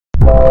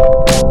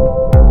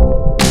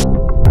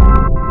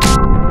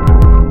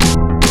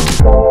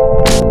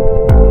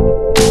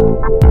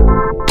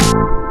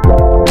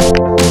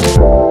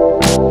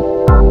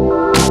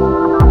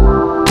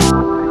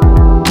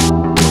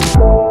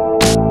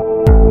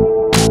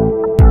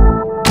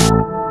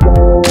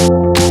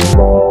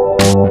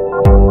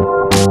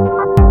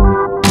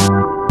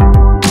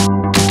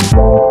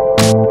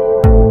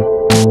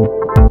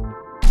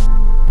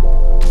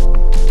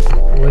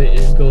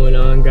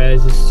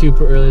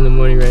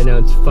Right now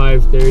it's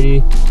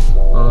 5:30.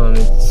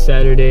 It's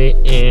Saturday,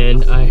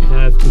 and I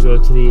have to go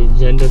to the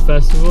Agenda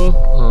Festival.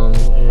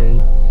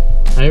 And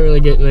I didn't really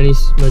get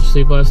much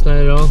sleep last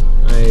night at all.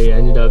 I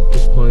ended up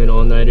just pulling an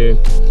all-nighter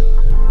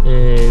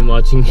and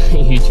watching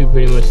YouTube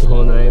pretty much the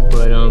whole night.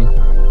 But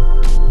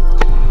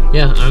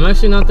yeah, I'm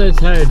actually not that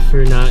tired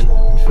for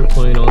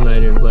pulling an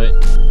all-nighter. But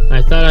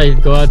I thought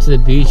I'd go out to the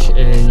beach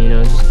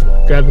and just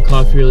grab a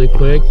coffee really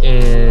quick.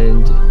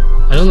 And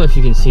I don't know if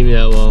you can see me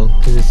that well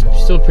because it's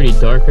still pretty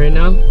dark right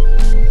now.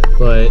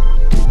 But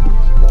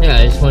yeah,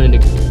 I just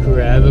wanted to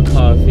grab a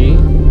coffee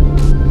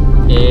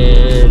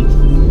and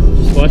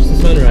just watch the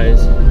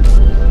sunrise.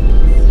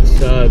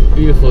 It's a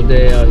beautiful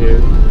day out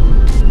here,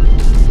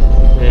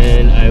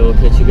 and I will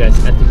catch you guys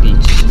at the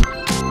beach.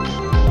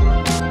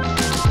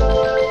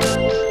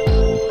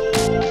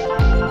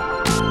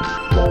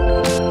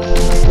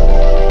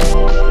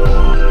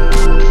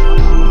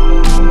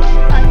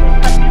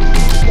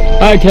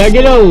 Alright, can I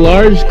get a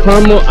large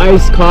caramel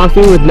iced coffee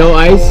with no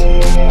ice?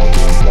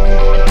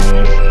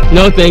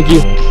 No, thank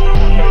you.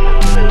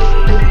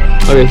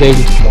 Okay, thank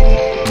you.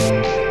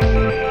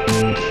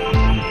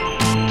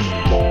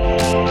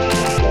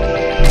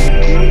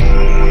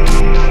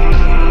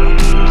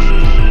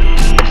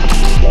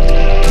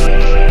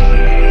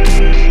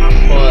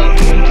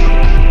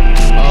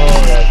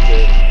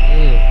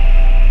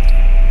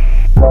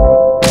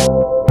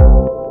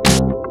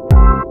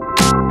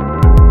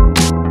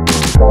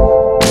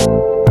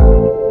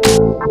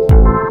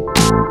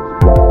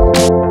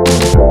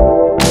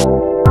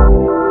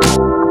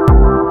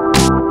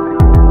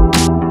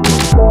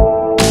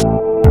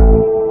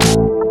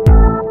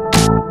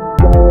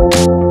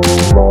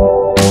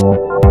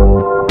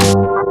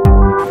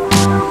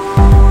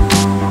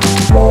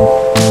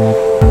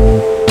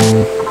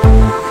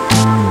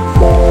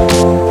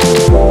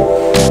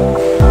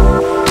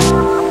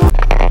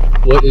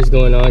 What is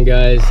going on,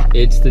 guys?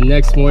 It's the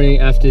next morning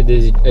after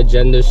the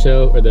Agenda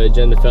show, or the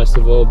Agenda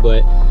Festival,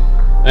 but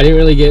I didn't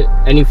really get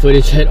any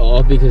footage at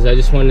all because I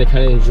just wanted to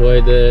kind of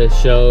enjoy the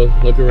show,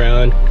 look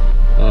around.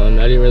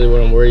 I didn't really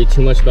want to worry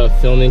too much about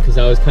filming because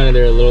I was kind of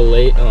there a little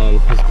late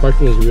because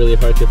parking is really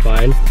hard to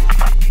find.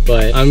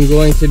 But I'm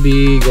going to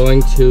be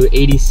going to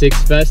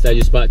 86 Fest. I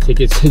just bought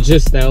tickets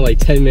just now, like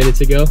 10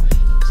 minutes ago,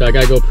 so I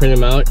gotta go print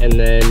them out, and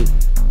then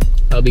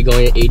I'll be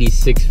going to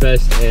 86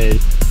 Fest. And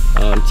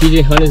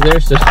TJ Hunt is there,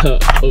 so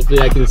hopefully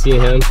I can see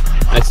him.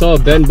 I saw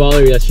Ben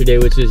Baller yesterday,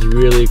 which is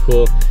really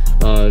cool.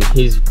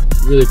 He's a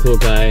really cool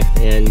guy,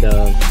 and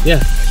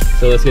yeah,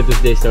 so let's get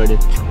this day started.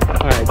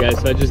 Alright guys,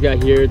 so I just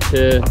got here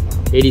to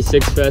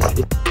 86 Fest.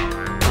 It's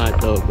hot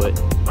though, but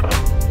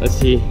let's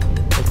see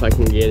if I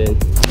can get in.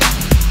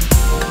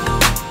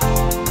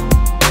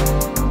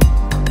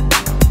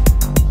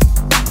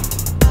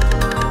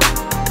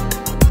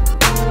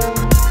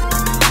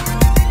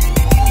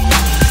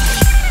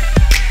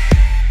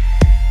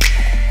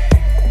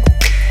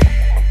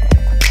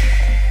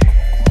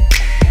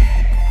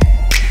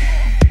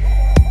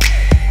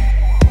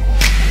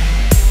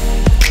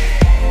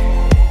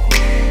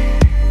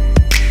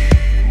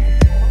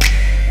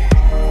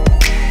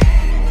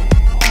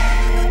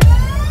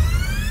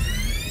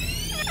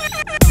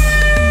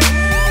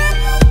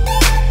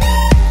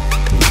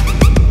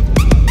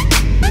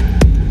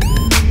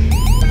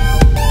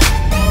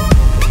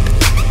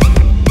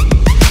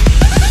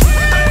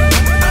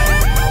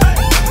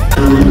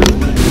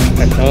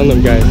 I found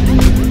them, guys.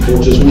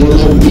 Just one of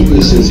the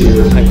weaknesses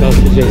here. I found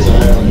the Jason.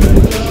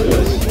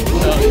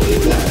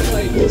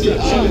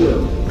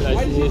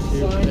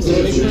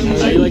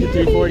 How do you like the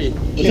 340?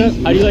 What's up?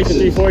 How do you like the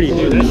 340?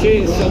 Dude, that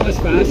shit is so much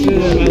faster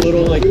than my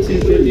little like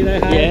 250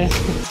 that I had. Yeah.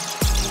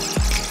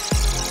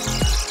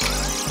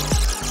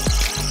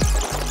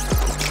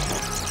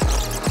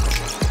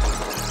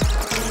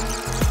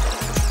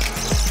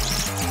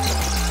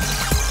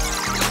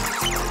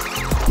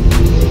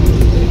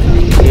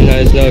 You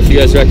guys know if you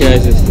guys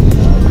recognize this.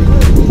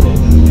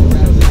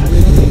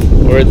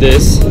 Or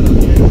this.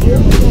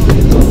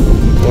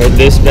 Or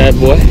this bad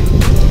boy.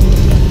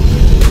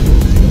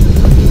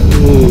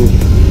 Ooh.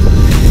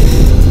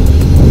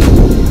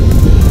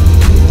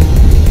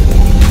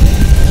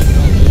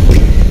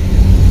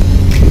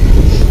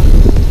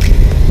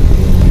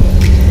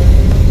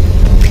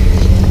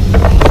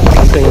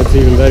 This thing looks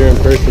even better in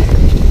person.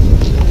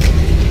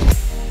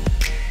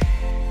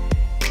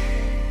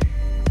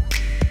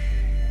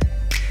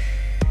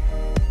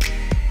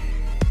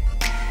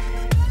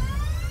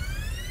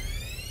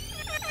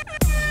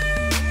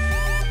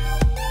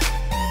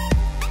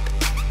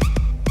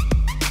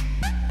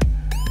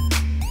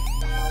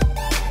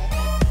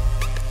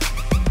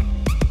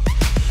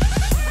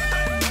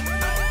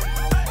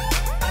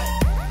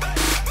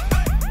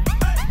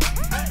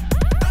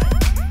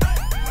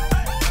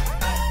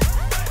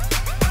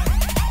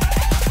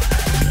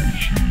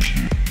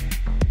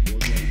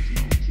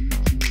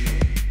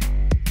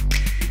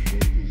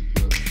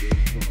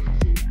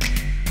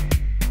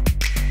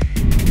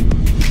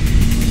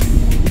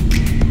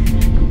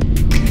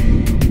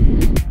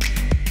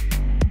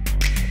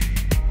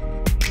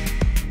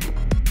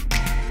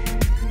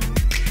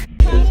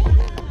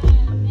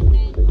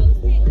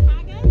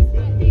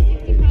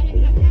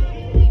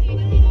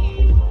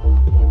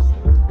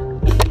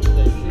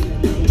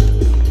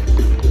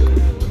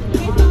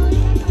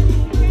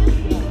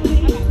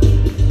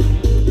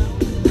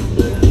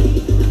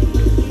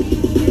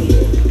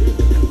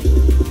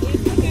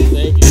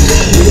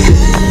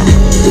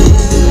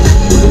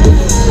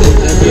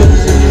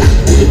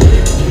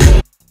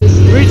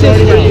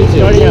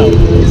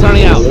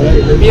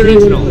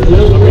 original.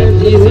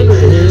 Easy.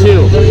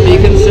 2, be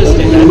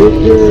consistent.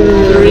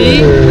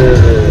 3,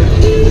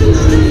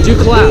 do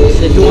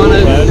collabs. If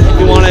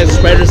you wanna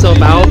spread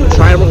yourself out,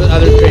 try and work with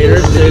other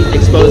creators to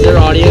expose their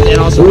audience and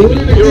also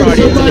your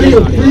audience to their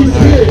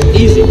audience.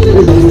 Easy.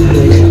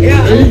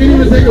 Yeah. And you can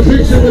even take a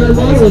picture with our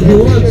model if you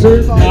want,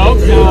 sir. No.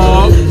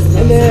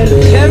 And then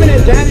Kevin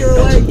and Danny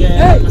were like,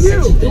 hey,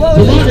 you! Come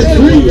on, it's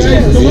free,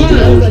 guys. Come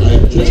on.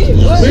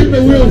 Spin the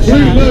wheel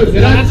free. Look,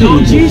 That's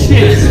OG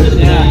shit.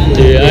 Yeah.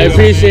 Dude, I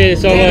appreciate it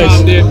so much.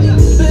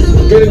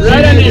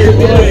 Right under your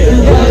boy.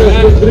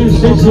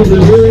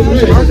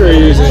 Marker are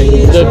you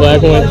using? The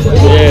black one.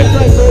 Yeah.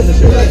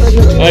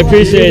 I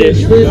appreciate it.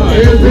 Every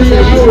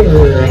hour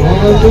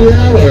on the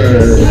hour.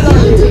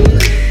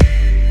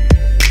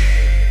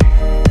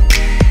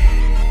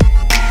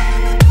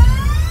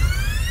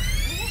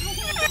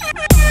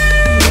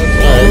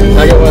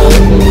 I get one.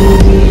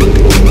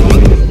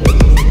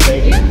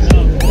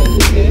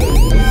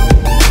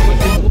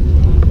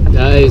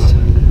 Guys,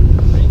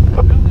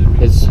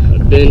 it's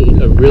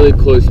been a really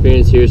cool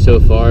experience here so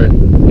far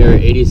here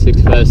at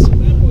 86 Fest.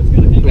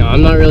 Now,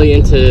 I'm not really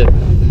into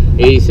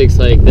 86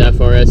 like the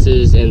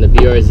FRSs and the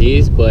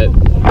BRZs, but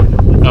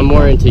I'm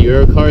more into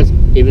Euro cars,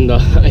 even though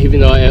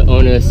I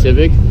own a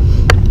Civic.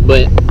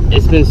 But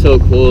it's been so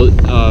cool,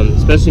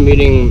 especially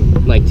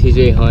meeting like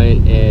TJ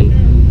Hunt and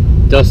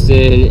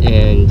Dustin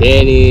and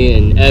Danny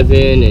and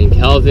Evan and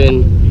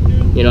Calvin.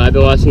 You know, I've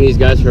been watching these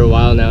guys for a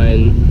while now,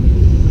 and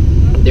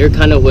they're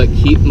kind of what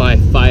keep my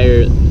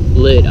fire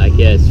lit, I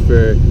guess,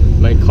 for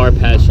my car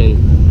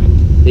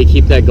passion. They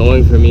keep that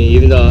going for me,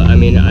 even though, I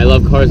mean, I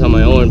love cars on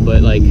my own,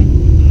 but like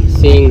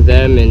seeing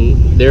them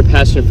and their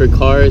passion for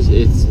cars,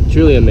 it's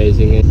truly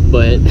amazing.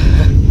 But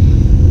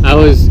I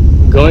was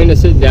going to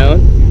sit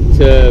down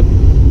to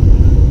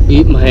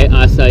eat my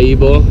acai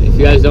bowl. If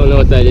you guys don't know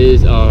what that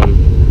is,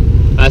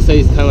 acai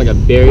is kind of like a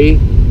berry,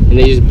 and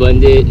they just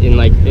blend it and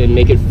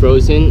make it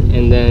frozen,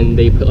 and then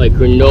they put like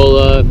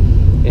granola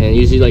and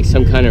usually like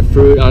some kind of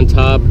fruit on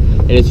top,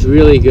 and it's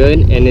really good.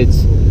 And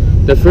it's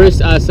the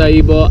first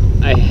acai bowl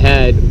I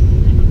had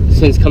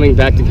since coming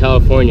back to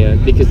California,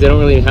 because they don't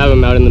really have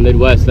them out in the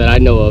Midwest that I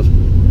know of.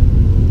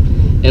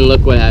 And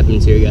look what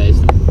happens here, guys.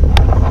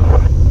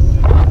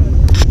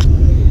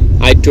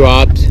 I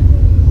dropped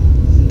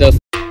the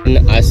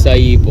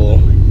acai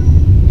bowl.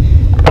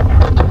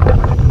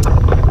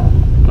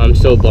 I'm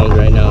so bummed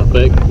right now,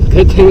 but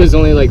good thing it was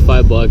only like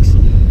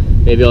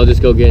 $5. Maybe I'll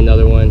just go get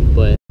another one.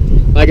 But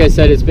like I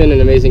said, it's been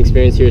an amazing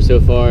experience here so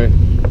far,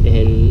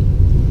 and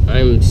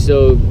I'm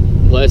so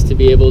blessed to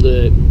be able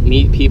to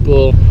meet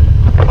people.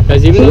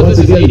 Because even though this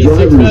is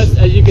 86 Fest,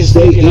 as you can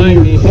see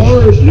behind me,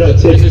 there's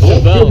a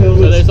Chevelle. So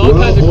there's all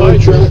kinds of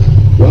cars.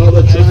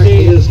 I've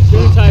seen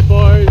 2 Type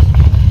R's.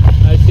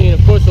 I've seen,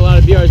 of course, a lot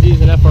of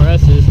BRZs and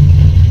FRSs.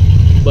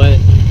 But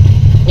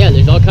yeah,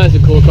 there's all kinds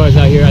of cool cars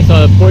out here. I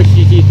saw a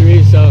Porsche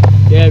GT3, so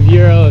they have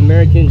Euro,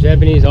 American,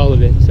 Japanese, all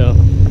of it. So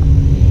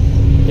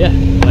yeah,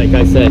 like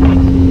I said,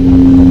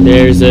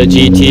 there's a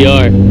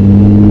GTR.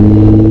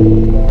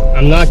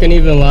 I'm not gonna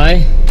even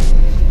lie,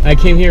 I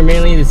came here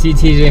mainly to see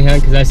TJ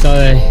Hunt because I saw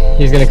that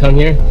he's gonna come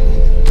here.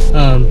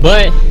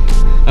 But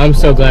I'm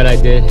so glad I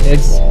did.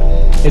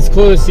 It's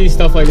cool to see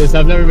stuff like this.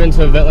 I've never been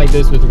to an event like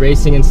this with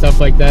racing and stuff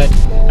like that.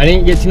 I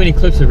didn't get too many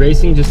clips of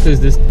racing just because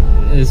this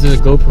is a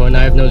GoPro and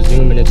I have no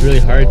zoom, and it's really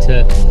hard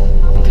to,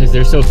 because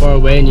they're so far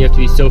away and you have to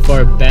be so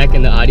far back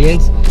in the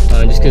audience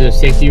just because of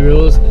safety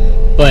rules.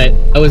 But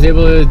I was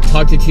able to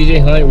talk to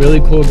TJ Hunt,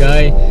 really cool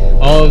guy.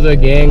 All of the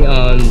gang,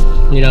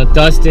 you know,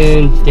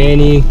 Dustin,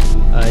 Danny,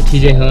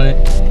 TJ Hunt,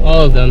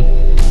 all of them,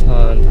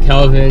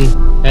 Calvin,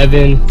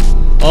 Evan,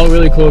 all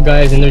really cool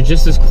guys, and they're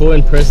just as cool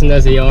in person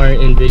as they are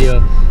in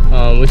video,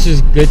 which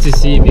is good to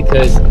see,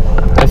 because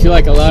I feel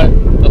like a lot of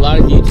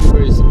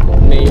YouTubers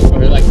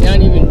or like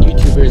not even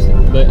YouTubers,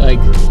 but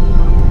like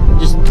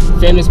just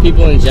famous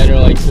people in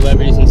general, like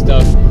celebrities and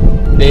stuff,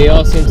 they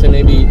all seem to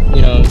maybe,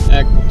 you know,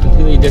 act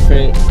completely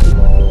different.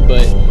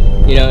 But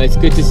you know, it's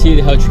good to see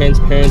how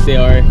transparent they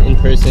are in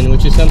person,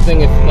 which is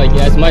something, if like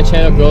as my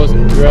channel grows,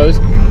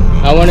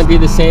 I want to be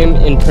the same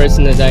in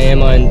person as I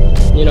am on,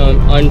 you know,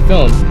 on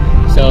film,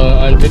 so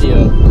on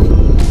video.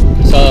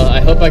 So I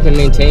hope I can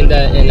maintain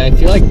that, and I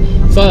feel like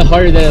it's a lot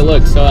harder than it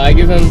looks. So I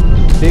give them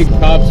big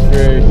props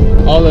for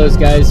all those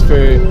guys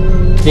for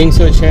being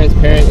so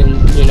transparent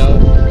and, you know,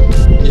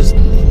 just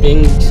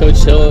being so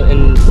chill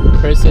in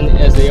person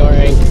as they are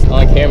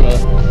on camera,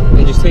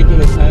 and just taking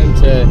the time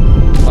to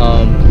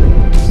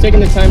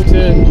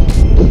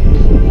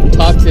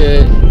talk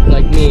to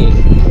like me,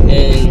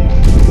 and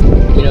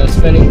you know,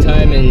 spending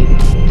time, and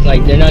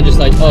like they're not just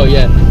like, oh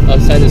yeah, I'll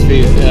sign this for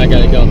you and I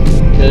gotta go.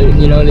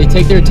 You know, they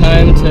take their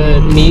time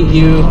to meet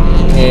you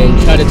and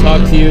try to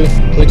talk to you,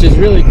 which is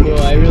really cool.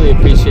 I really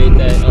appreciate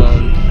that.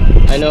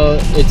 I know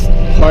it's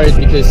hard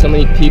because so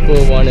many people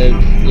want to,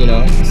 you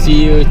know,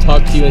 see you,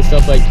 talk to you and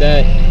stuff like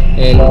that,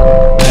 and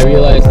I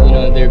realize, you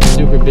know, they're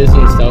super busy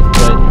and stuff,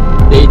 but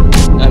they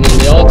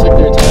all took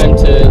their time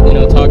to, you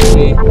know, talk to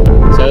me.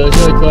 So it was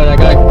really cool, and I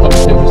got a couple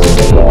pictures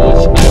of them,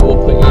 which I will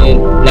put in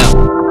now.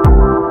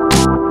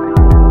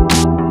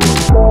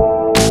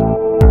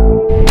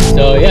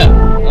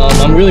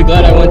 I'm really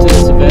glad I went to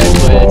this event,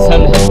 but it's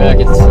time to head back.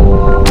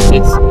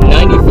 It's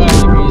 95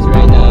 degrees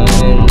right now,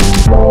 and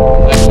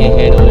I can't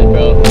handle it,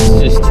 bro.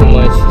 It's just too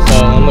much. So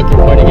I'm looking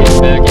forward to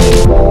getting back.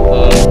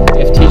 And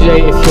if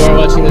TJ, if you are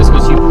watching this,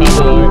 which you probably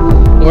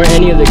aren't, or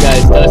any of the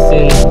guys,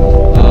 Dustin,